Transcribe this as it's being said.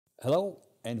Hello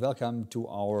and welcome to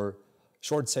our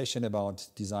short session about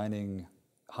designing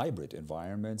hybrid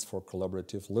environments for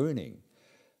collaborative learning.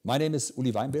 My name is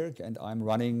Weinberg and I'm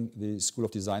running the School of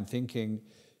Design Thinking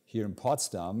here in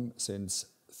Potsdam since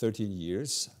 13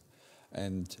 years.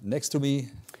 And next to me,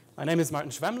 my name is Martin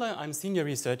Schwemmle. I'm senior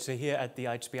researcher here at the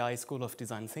HPI School of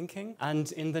Design Thinking.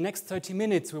 And in the next 30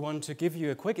 minutes, we want to give you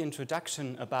a quick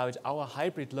introduction about our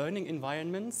hybrid learning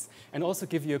environments and also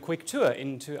give you a quick tour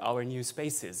into our new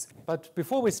spaces. But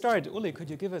before we start, Uli, could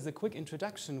you give us a quick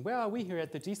introduction? Where are we here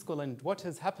at the D-School and what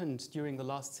has happened during the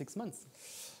last 6 months?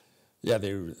 Yeah,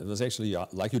 it was actually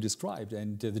like you described,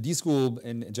 and the D-School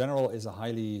in general is a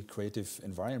highly creative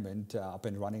environment, up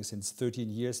and running since 13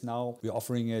 years now. We're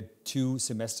offering a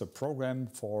 2-semester program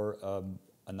for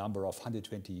a number of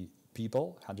 120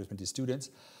 people, 120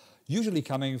 students, usually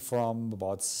coming from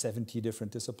about 70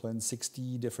 different disciplines,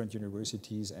 60 different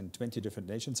universities and 20 different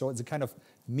nations. So it's a kind of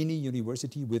mini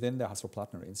university within the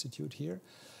Hasso-Plattner Institute here,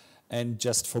 and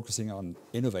just focusing on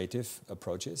innovative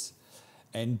approaches.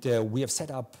 And we have set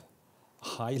up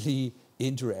highly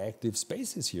interactive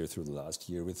spaces here through the last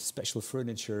year with special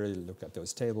furniture. Look at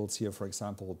those tables here, for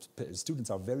example.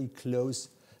 Students are very close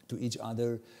to each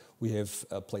other. We have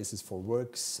places for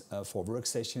work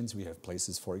sessions. We have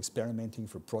places for experimenting,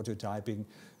 for prototyping.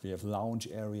 We have lounge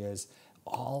areas,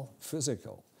 all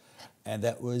physical. And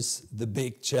that was the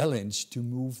big challenge, to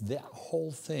move that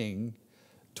whole thing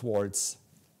towards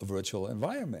a virtual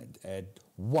environment at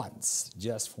once,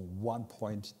 just from one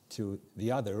point to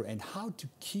the other, and how to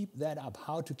keep that up,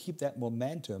 how to keep that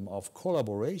momentum of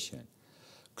collaboration,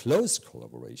 close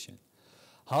collaboration,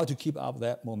 how to keep up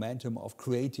that momentum of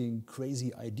creating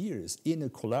crazy ideas in a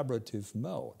collaborative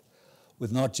mode,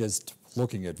 with not just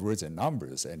looking at words and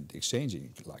numbers and exchanging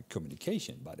like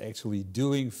communication, but actually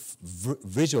doing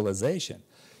visualization,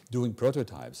 doing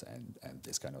prototypes and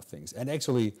this kind of things. And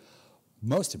actually,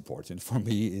 most important for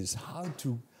me is how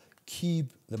to keep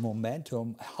the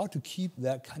momentum, how to keep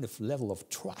that kind of level of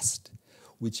trust,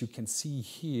 which you can see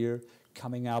here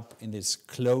coming up in these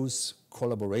close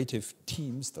collaborative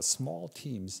teams, the small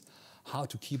teams, how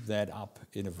to keep that up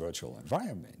in a virtual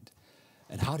environment.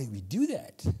 And how do we do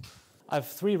that? I have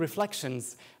 3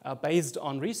 reflections based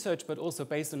on research, but also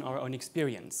based on our own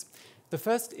experience. The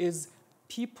first is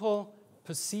people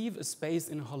perceive a space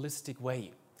in a holistic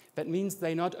way. That means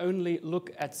they not only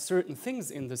look at certain things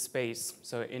in the space,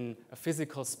 so in a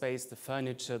physical space, the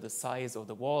furniture, the size or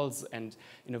the walls, and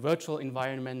in a virtual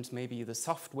environment, maybe the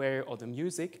software or the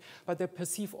music, but they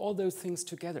perceive all those things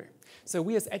together. So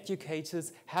we as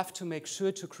educators have to make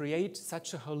sure to create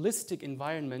such a holistic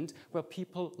environment where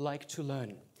people like to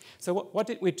learn. So what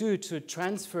did we do to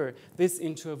transfer this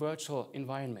into a virtual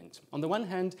environment? On the one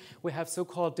hand, we have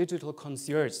so-called digital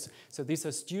concierges. So these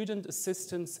are student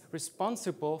assistants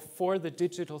responsible for the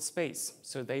digital space.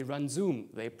 So they run Zoom,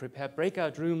 they prepare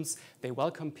breakout rooms, they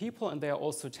welcome people, and they are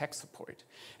also tech support.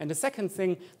 And the second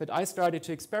thing that I started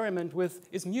to experiment with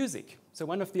is music. So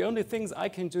one of the only things I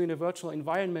can do in a virtual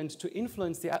environment to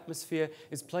influence the atmosphere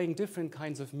is playing different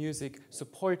kinds of music,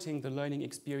 supporting the learning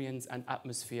experience and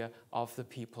atmosphere of the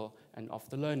people and of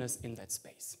the learners in that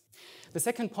space. The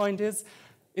second point is,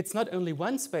 it's not only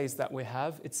one space that we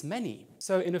have, it's many.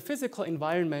 So in a physical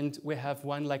environment, we have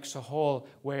one lecture hall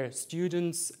where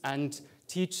students and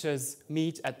teachers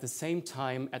meet at the same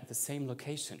time at the same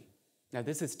location. Now,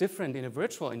 this is different in a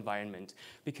virtual environment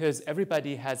because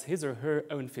everybody has his or her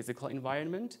own physical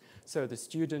environment. So the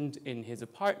student in his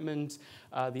apartment,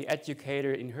 the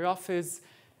educator in her office,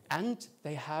 and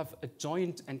they have a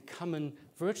joint and common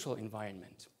virtual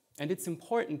environment. And it's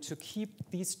important to keep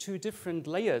these 2 different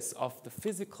layers of the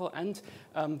physical and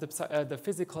the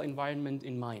physical environment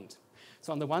in mind.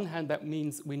 So on the one hand, that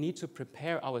means we need to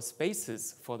prepare our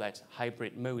spaces for that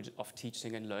hybrid mode of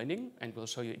teaching and learning, and we'll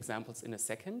show you examples in a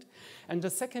second. And the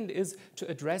second is to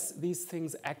address these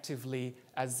things actively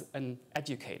as an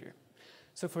educator.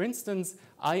 So for instance,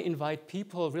 I invite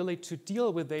people really to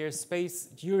deal with their space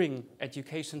during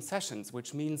education sessions,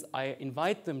 which means I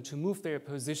invite them to move their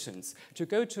positions, to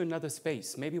go to another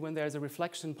space, maybe when there's a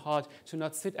reflection part, to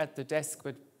not sit at the desk,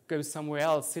 but go somewhere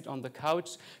else, sit on the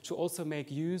couch, to also make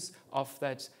use of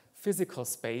that physical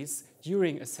space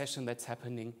during a session that's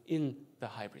happening in the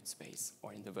hybrid space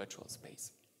or in the virtual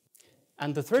space.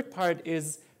 And the third part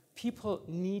is people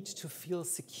need to feel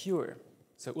secure.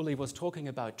 So Uli was talking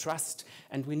about trust,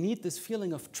 and we need this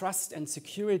feeling of trust and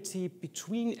security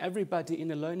between everybody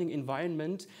in a learning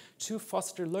environment to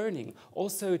foster learning,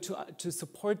 also to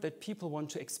support that people want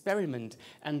to experiment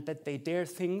and that they dare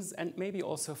things and maybe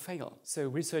also fail. So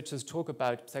researchers talk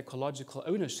about psychological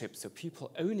ownership, so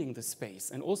people owning the space,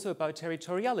 and also about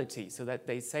territoriality, so that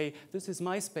they say, this is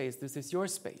my space, this is your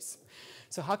space.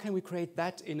 So how can we create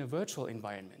that in a virtual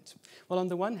environment? Well, on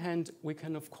the one hand, we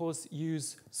can of course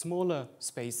use smaller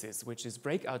spaces, which is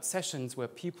breakout sessions where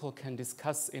people can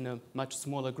discuss in a much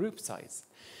smaller group size.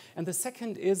 And the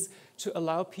second is to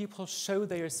allow people show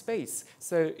their space.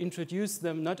 So introduce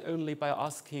them not only by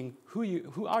asking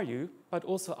who are you, but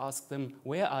also ask them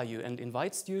where are you, and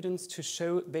invite students to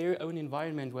show their own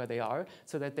environment where they are,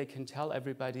 so that they can tell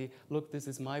everybody, look, this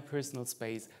is my personal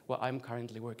space where I'm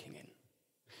currently working in.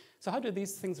 So how do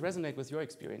these things resonate with your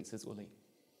experiences, Uli?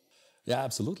 Yeah,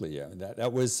 absolutely. Yeah,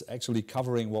 that was actually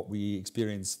covering what we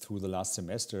experienced through the last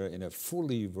semester in a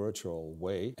fully virtual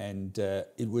way, and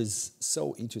it was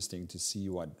so interesting to see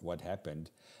what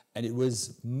happened. And it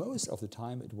was, most of the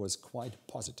time, it was quite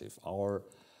positive. Our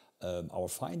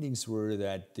findings were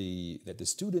that the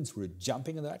students were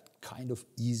jumping in that, kind of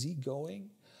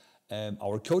easygoing.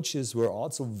 Our coaches were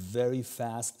also very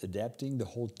fast adapting. The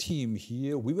whole team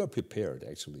here, we were prepared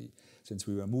actually. Since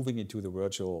we were moving into the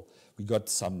virtual, we got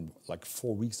some like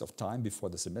 4 weeks of time before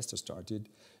the semester started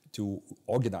to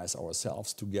organize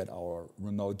ourselves to get our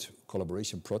remote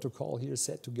collaboration protocol here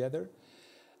set together.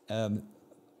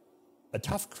 A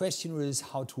tough question was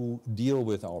how to deal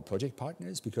with our project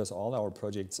partners, because all our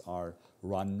projects are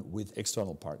run with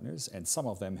external partners, and some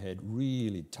of them had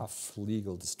really tough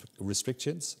legal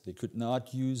restrictions. They could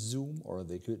not use Zoom, or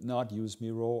they could not use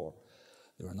Miro, or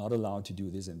they were not allowed to do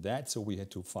this and that, so we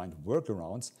had to find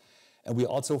workarounds. And we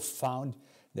also found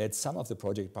that some of the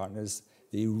project partners,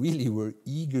 they really were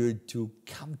eager to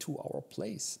come to our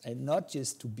place, and not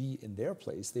just to be in their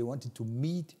place. They wanted to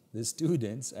meet the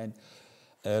students, and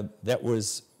that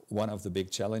was one of the big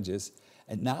challenges.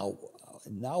 And now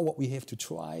what we have to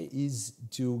try is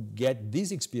to get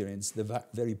this experience, the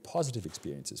very positive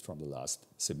experiences from the last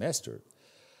semester,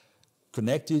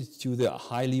 connected to the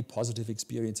highly positive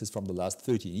experiences from the last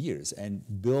 13 years, and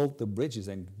build the bridges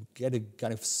and get a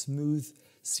kind of smooth,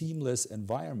 seamless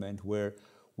environment where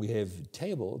we have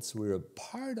tables where a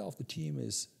part of the team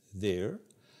is there,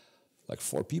 like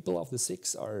 4 people of the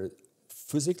 6 are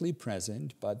physically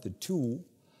present, but the 2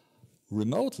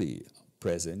 remotely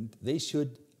present, they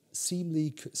should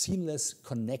seamless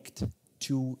connect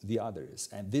to the others.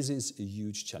 And this is a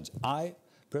huge challenge.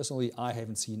 Personally, I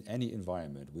haven't seen any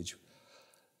environment which,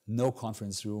 no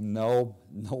conference room, no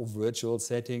virtual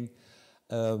setting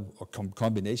or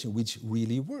combination which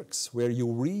really works, where you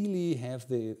really have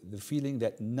the feeling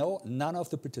that none of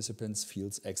the participants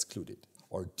feels excluded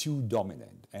or too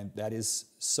dominant. And that is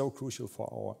so crucial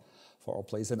for our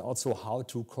place, and also how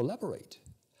to collaborate.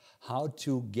 How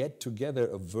to get together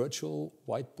a virtual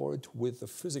whiteboard with a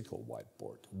physical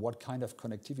whiteboard. What kind of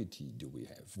connectivity do we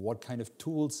have? What kind of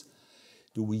tools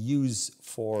do we use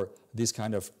for this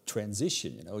kind of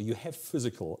transition? You know, you have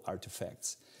physical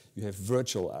artifacts, you have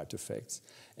virtual artifacts,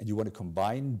 and you want to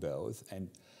combine both,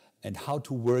 and how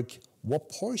to work, what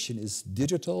portion is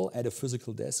digital at a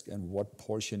physical desk and what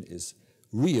portion is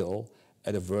real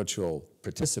at a virtual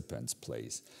participant's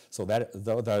place. So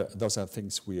those are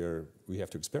things we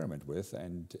have to experiment with,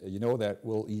 and you know that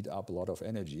will eat up a lot of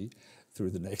energy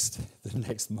through the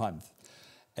next month.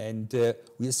 And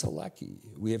we are so lucky.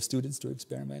 We have students to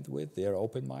experiment with. They are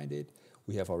open-minded.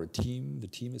 We have our team. The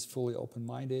team is fully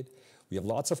open-minded. We have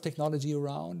lots of technology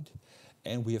around,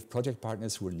 and we have project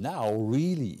partners who are now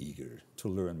really eager to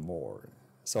learn more.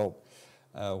 So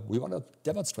we want to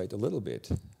demonstrate a little bit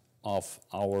of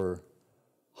our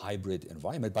hybrid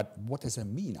environment. But what does that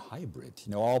mean, hybrid?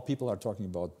 You know, all people are talking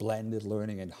about blended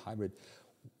learning and hybrid.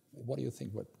 What do you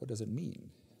think? What does it mean?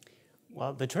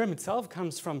 Well, the term itself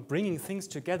comes from bringing things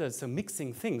together, so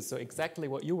mixing things, so exactly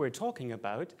what you were talking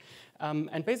about.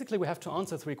 And basically we have to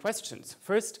answer 3 questions.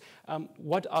 First,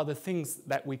 what are the things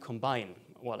that we combine?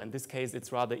 Well, in this case,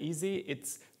 it's rather easy.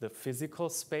 It's the physical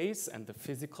space and the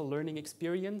physical learning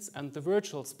experience, and the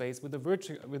virtual space with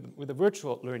the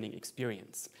virtual learning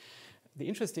experience. The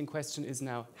interesting question is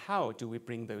now, how do we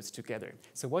bring those together?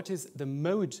 So what is the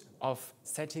mode of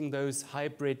setting those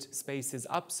hybrid spaces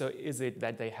up? So is it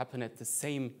that they happen at the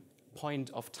same point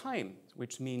of time,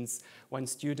 which means one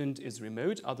student is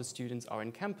remote, other students are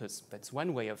on campus? That's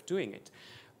one way of doing it.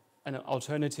 An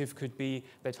alternative could be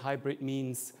that hybrid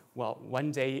means, well,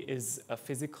 one day is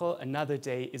physical, another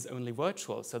day is only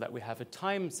virtual, so that we have a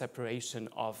time separation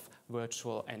of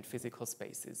virtual and physical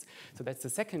spaces. So that's the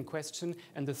second question.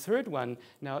 And the third one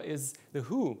now is the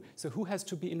who. So who has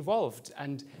to be involved?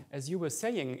 And as you were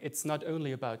saying, it's not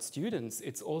only about students,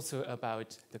 it's also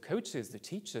about the coaches, the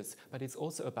teachers, but it's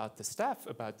also about the staff,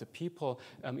 about the people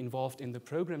involved in the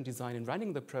program design and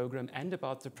running the program, and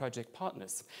about the project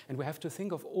partners. And we have to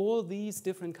think of all these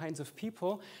different kinds of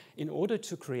people in order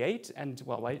to create, and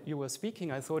well, while you were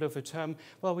speaking, I thought of a term,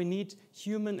 well, we need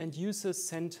human and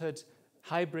user-centered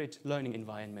hybrid learning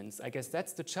environments. I guess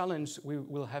that's the challenge we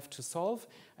will have to solve.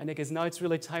 And I guess now it's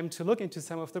really time to look into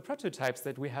some of the prototypes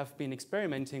that we have been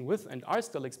experimenting with and are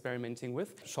still experimenting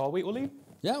with. Shall we, Uli?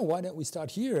 Yeah, why don't we start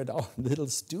here at our little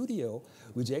studio,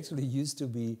 which actually used to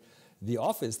be the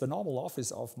office, the normal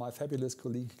office of my fabulous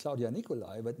colleague Claudia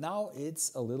Nicolai, but now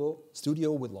it's a little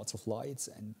studio with lots of lights.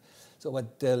 And so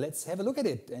let's have a look at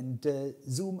it and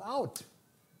zoom out.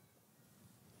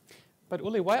 But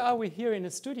Uli, why are we here in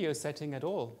a studio setting at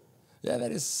all? Yeah,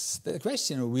 that is the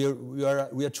question. We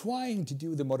are trying to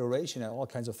do the moderation and all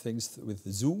kinds of things with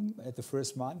Zoom at the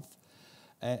first month.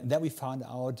 And then we found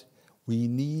out we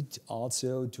need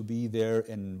also to be there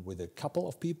with a couple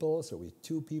of people, so with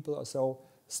 2 people or so,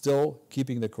 still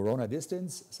keeping the corona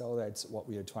distance. So that's what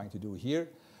we are trying to do here,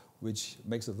 which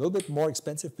makes it a little bit more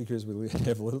expensive because we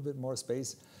have a little bit more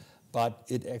space. But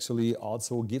it actually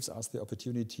also gives us the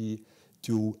opportunity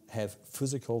to have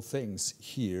physical things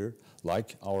here,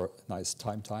 like our nice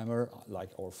time timer,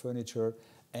 like our furniture,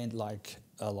 and like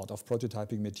a lot of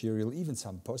prototyping material, even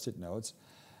some post-it notes.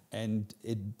 And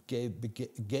it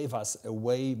gave us a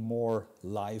way more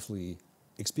lively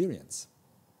experience.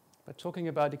 But talking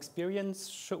about experience,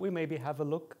 should we maybe have a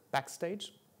look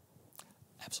backstage?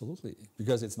 Absolutely,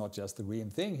 because it's not just the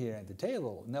green thing here at the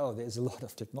table. No, there's a lot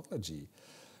of technology,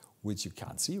 which you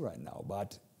can't see right now,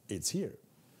 but it's here.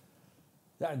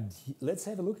 And let's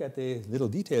have a look at the little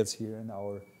details here in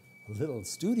our little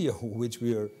studio, which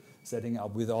we are setting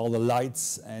up with all the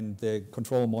lights and the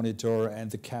control monitor and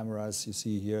the cameras. You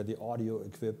see here the audio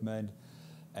equipment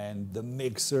and the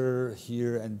mixer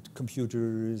here and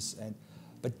computers.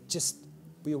 But just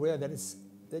be aware that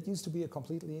that used to be a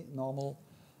completely normal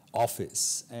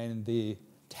office. And the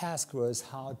task was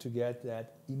how to get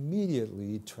that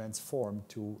immediately transformed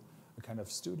to a kind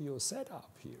of studio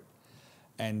setup here.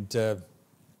 And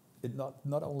it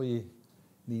not only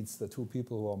needs the 2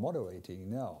 people who are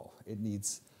moderating, no, it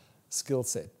needs skill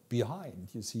set behind.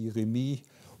 You see Remy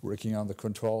working on the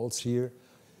controls here.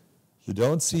 You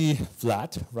don't see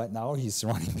Vlad right now, he's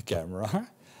running the camera.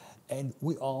 And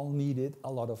we all needed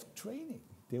a lot of training,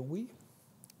 didn't we?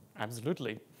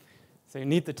 Absolutely. So you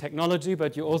need the technology,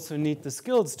 but you also need the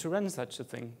skills to run such a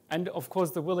thing. And of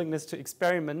course the willingness to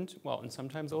experiment, well, and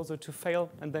sometimes also to fail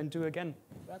and then do again.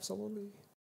 Absolutely.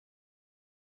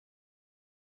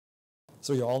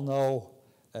 So you all know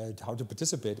how to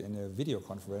participate in a video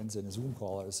conference, in a Zoom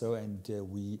call or so, and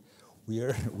we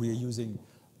are using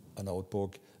a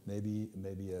notebook, maybe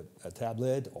a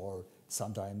tablet, or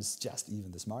sometimes just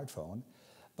even the smartphone.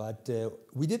 But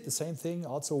we did the same thing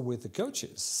also with the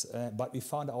coaches, but we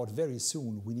found out very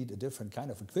soon we need a different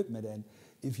kind of equipment. And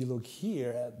if you look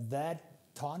here,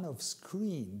 that ton of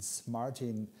screens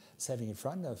Martin is having in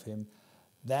front of him,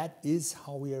 that is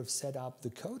how we have set up the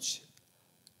coach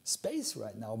space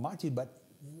right now. Martin, but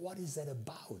what is that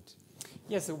about?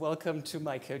 Yes, so welcome to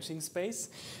my coaching space.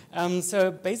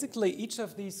 So basically each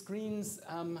of these screens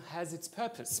has its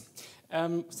purpose.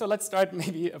 So let's start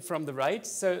maybe from the right.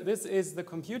 So this is the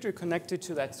computer connected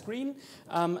to that screen,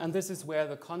 and this is where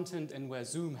the content and where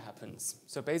Zoom happens.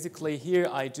 So basically here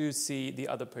I do see the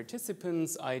other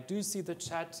participants, I do see the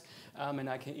chat, and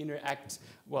I can interact,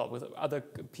 well, with other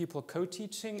people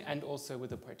co-teaching and also with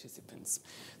the participants.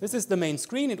 This is the main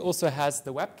screen. It also has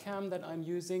the webcam that I'm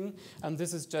using, and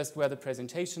this is just where the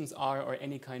presentations are or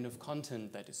any kind of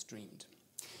content that is streamed.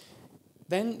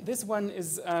 Then this one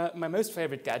is my most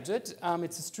favorite gadget.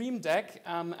 It's a stream deck,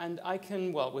 and I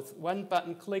can, well, with one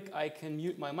button click, I can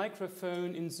mute my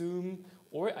microphone in Zoom,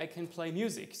 or I can play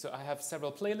music. So I have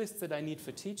several playlists that I need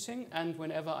for teaching, and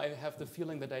whenever I have the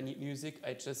feeling that I need music,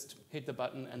 I just hit the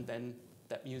button, and then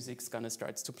that music's gonna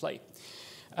start to play.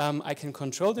 I can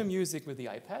control the music with the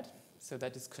iPad, so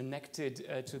that is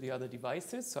connected to the other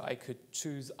devices, so I could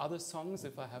choose other songs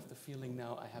if I have the feeling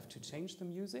now I have to change the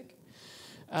music.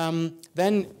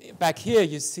 Then back here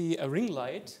you see a ring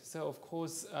light. So of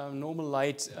course normal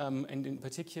light, and in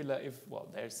particular if, well,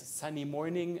 there's a sunny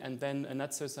morning and then a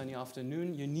not so sunny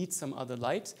afternoon, you need some other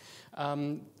light.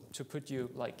 to put you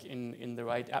like in the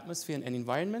right atmosphere and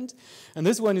environment. And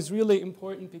this one is really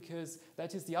important because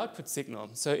that is the output signal.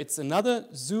 So it's another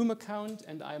Zoom account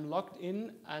and I'm logged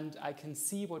in and I can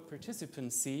see what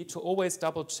participants see to always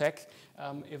double check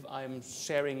if I'm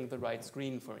sharing the right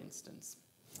screen, for instance.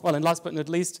 Well, and last but not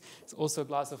least, it's also a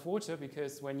glass of water,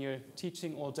 because when you're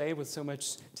teaching all day with so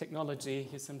much technology,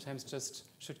 you sometimes just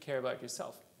should care about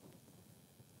yourself.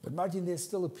 But Martin, there's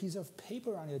still a piece of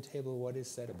paper on your table. What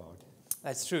is that about?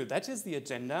 That's true. That is the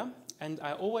agenda. And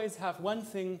I always have one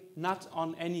thing not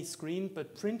on any screen,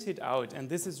 but printed out. And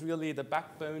this is really the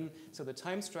backbone, so the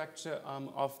time structure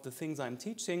of the things I'm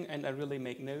teaching. And I really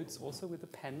make notes also with a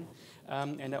pen.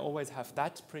 And I always have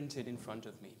that printed in front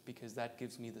of me, because that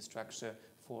gives me the structure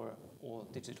for all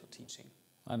digital teaching.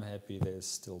 I'm happy there's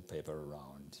still paper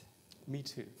around. Me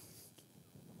too.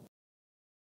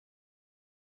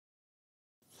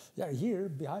 Yeah, here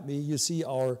behind me you see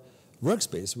our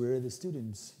workspace where the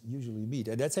students usually meet.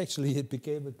 And that's actually, it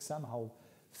became a somehow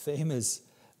famous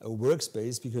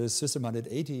workspace because System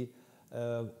 180,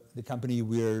 the company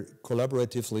where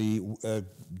collaboratively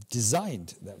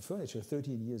designed that furniture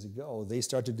 13 years ago, they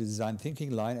started the design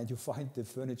thinking line, and you find the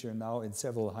furniture now in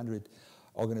several hundred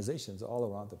organizations all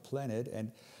around the planet.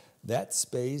 And that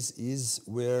space is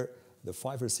where the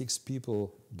 5 or 6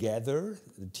 people gather,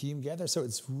 the team gathers, so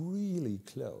it's really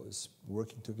close,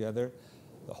 working together.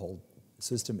 The whole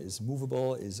system is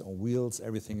movable, is on wheels,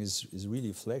 everything is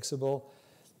really flexible.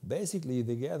 Basically,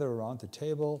 they gather around the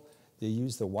table, they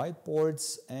use the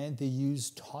whiteboards, and they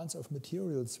use tons of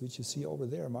materials, which you see over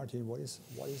there. Martin, what is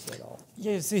that all?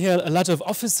 Yeah, you see here a lot of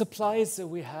office supplies. So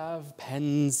we have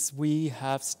pens, we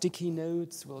have sticky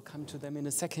notes. We'll come to them in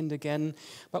a second again.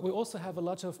 But we also have a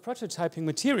lot of prototyping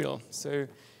material. So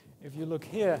if you look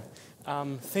here,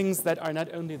 things that are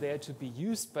not only there to be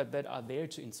used, but that are there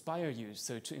to inspire you.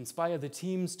 So to inspire the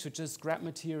teams to just grab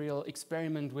material,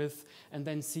 experiment with, and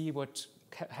then see what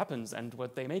happens and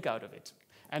what they make out of it.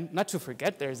 And not to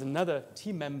forget, there's another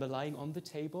team member lying on the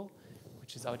table,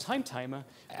 which is our time timer,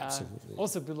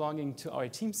 also belonging to our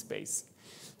team space.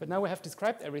 But now we have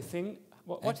described everything.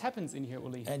 What happens in here,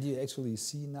 Uli? And you actually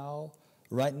see now,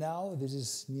 right now, this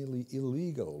is nearly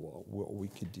illegal what we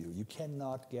could do. You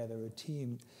cannot gather a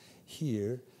team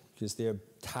here because they're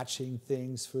touching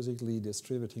things, physically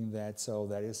distributing that. So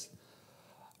that is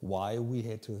why we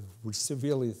had to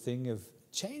severely think of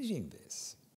changing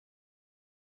this.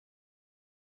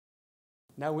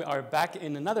 Now we are back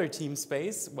in another team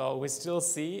space. Well, we still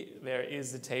see there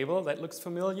is a table that looks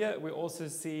familiar. We also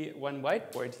see one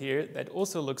whiteboard here that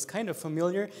also looks kind of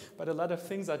familiar, but a lot of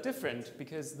things are different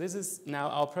because this is now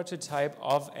our prototype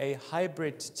of a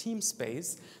hybrid team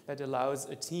space that allows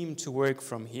a team to work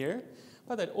from here,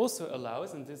 but that also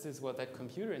allows, and this is what that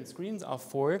computer and screens are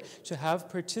for, to have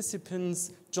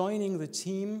participants joining the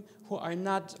team who are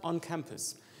not on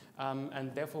campus.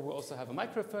 And therefore, we also have a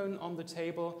microphone on the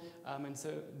table. And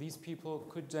so these people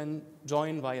could then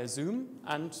join via Zoom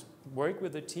and work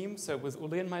with the team, so with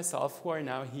Uli and myself, who are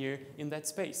now here in that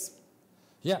space.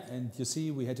 Yeah, and you see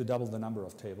we had to double the number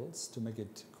of tables to make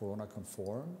it Corona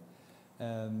conform.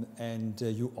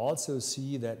 You also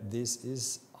see that this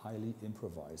is highly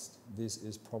improvised. This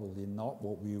is probably not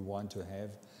what we want to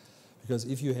have. Because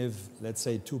if you have, let's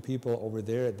say, 2 people over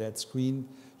there at that screen,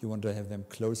 you want to have them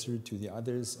closer to the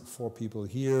others, 4 people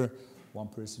here, 1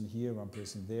 person here, 1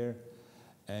 person there.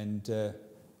 And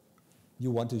you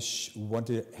want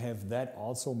to have that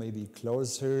also maybe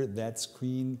closer, that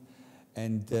screen.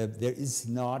 And there is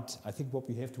not, I think what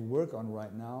we have to work on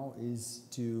right now is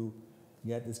to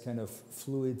get this kind of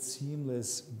fluid,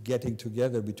 seamless getting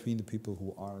together between the people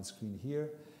who are on screen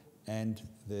here and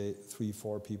the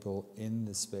 3-4 people in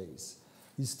the space.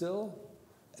 We still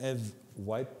have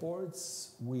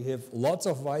whiteboards. We have lots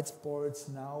of whiteboards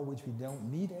now, which we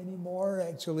don't need anymore,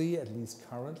 actually, at least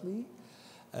currently,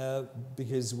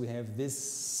 because we have this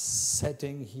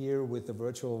setting here with the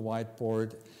virtual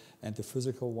whiteboard and the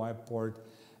physical whiteboard.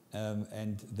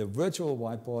 And the virtual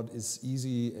whiteboard is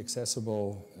easy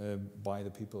accessible by the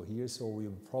people here, so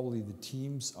the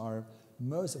teams are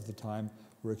most of the time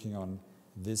working on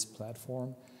this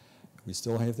platform. We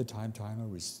still have the time timer.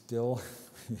 We still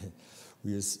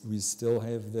we still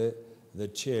have the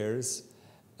chairs,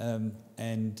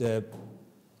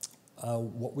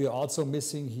 what we are also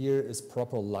missing here is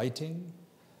proper lighting.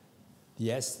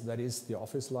 Yes, that is the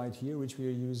office light here, which we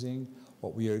are using.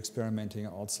 What we are experimenting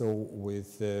also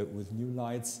with new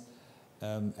lights,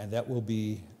 and that will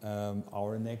be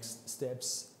our next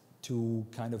steps to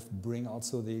kind of bring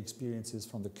also the experiences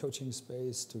from the coaching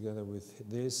space together with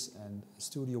this and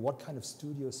studio. What kind of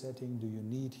studio setting do you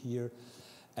need here?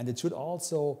 And it should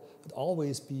also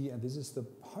always be, and this is the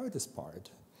hardest part,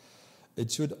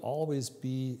 it should always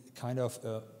be kind of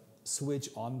a switch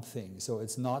on thing. So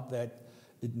it's not that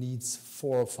it needs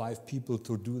 4 or 5 people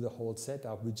to do the whole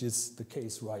setup, which is the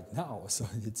case right now. So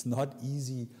it's not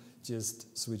easy,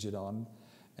 just switch it on.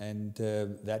 And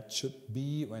that should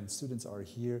be, when students are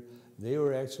here, they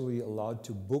are actually allowed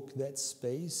to book that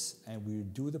space, and we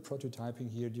do the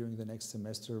prototyping here during the next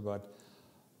semester. But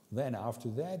then after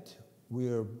that, we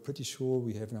are pretty sure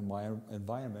we have an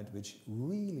environment which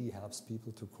really helps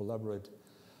people to collaborate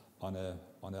on a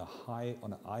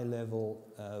eye level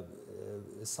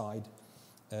side,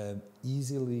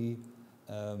 easily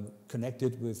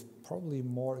connected with probably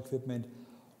more equipment.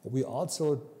 What we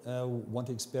also want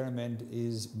to experiment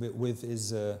is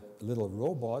a little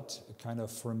robot, a kind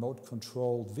of remote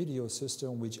controlled video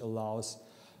system which allows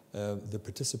the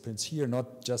participants here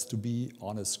not just to be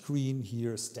on a screen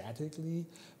here statically,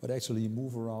 but actually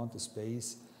move around the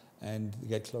space and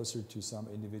get closer to some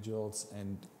individuals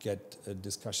and get a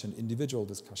discussion, individual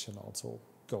discussion also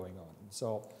going on.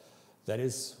 So that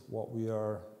is what we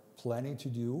are planning to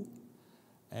do.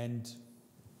 And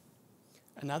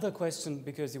another question,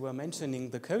 because you were mentioning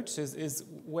the coaches, is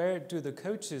where do the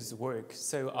coaches work?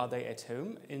 So are they at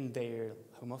home in their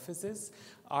home offices?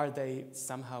 Are they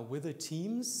somehow with the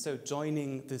teams, so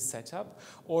joining this setup?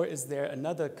 Or is there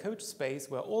another coach space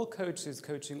where all coaches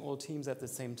coaching all teams at the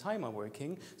same time are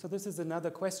working? So this is another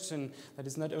question that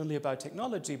is not only about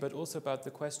technology, but also about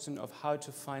the question of how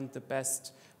to find the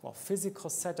best physical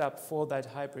setup for that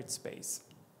hybrid space.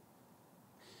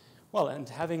 Well, and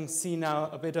having seen now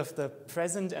a bit of the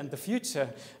present and the future,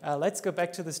 let's go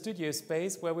back to the studio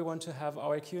space where we want to have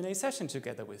our Q&A session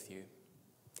together with you.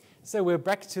 So we're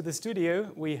back to the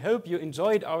studio. We hope you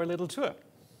enjoyed our little tour.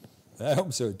 I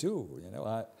hope so too. You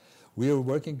know, we are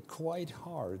working quite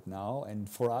hard now, and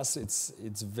for us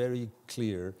it's very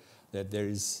clear that there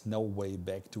is no way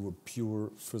back to a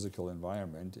pure physical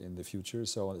environment in the future.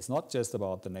 So it's not just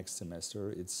about the next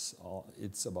semester, it's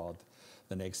about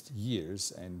the next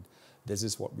years, and this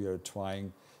is what we are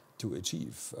trying to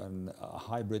achieve, a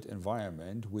hybrid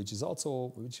environment which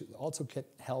also can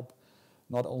help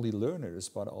not only learners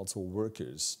but also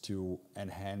workers to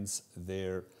enhance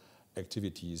their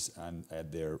activities and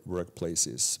at their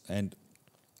workplaces. And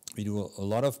we do a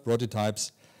lot of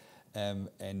prototypes,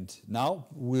 and now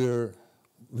we are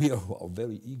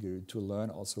very eager to learn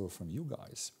also from you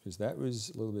guys, because that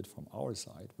was a little bit from our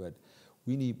side, but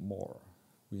we need more.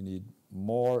 We need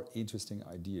more interesting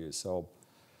ideas. So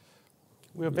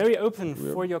we're very open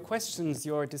for your questions,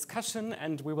 your discussion,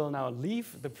 and we will now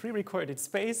leave the pre-recorded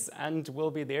space and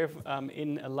we'll be there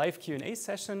in a live Q&A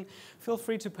session. Feel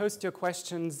free to post your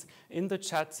questions in the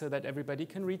chat so that everybody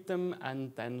can read them,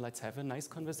 and then let's have a nice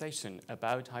conversation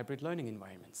about hybrid learning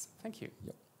environments. Thank you.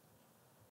 Yep.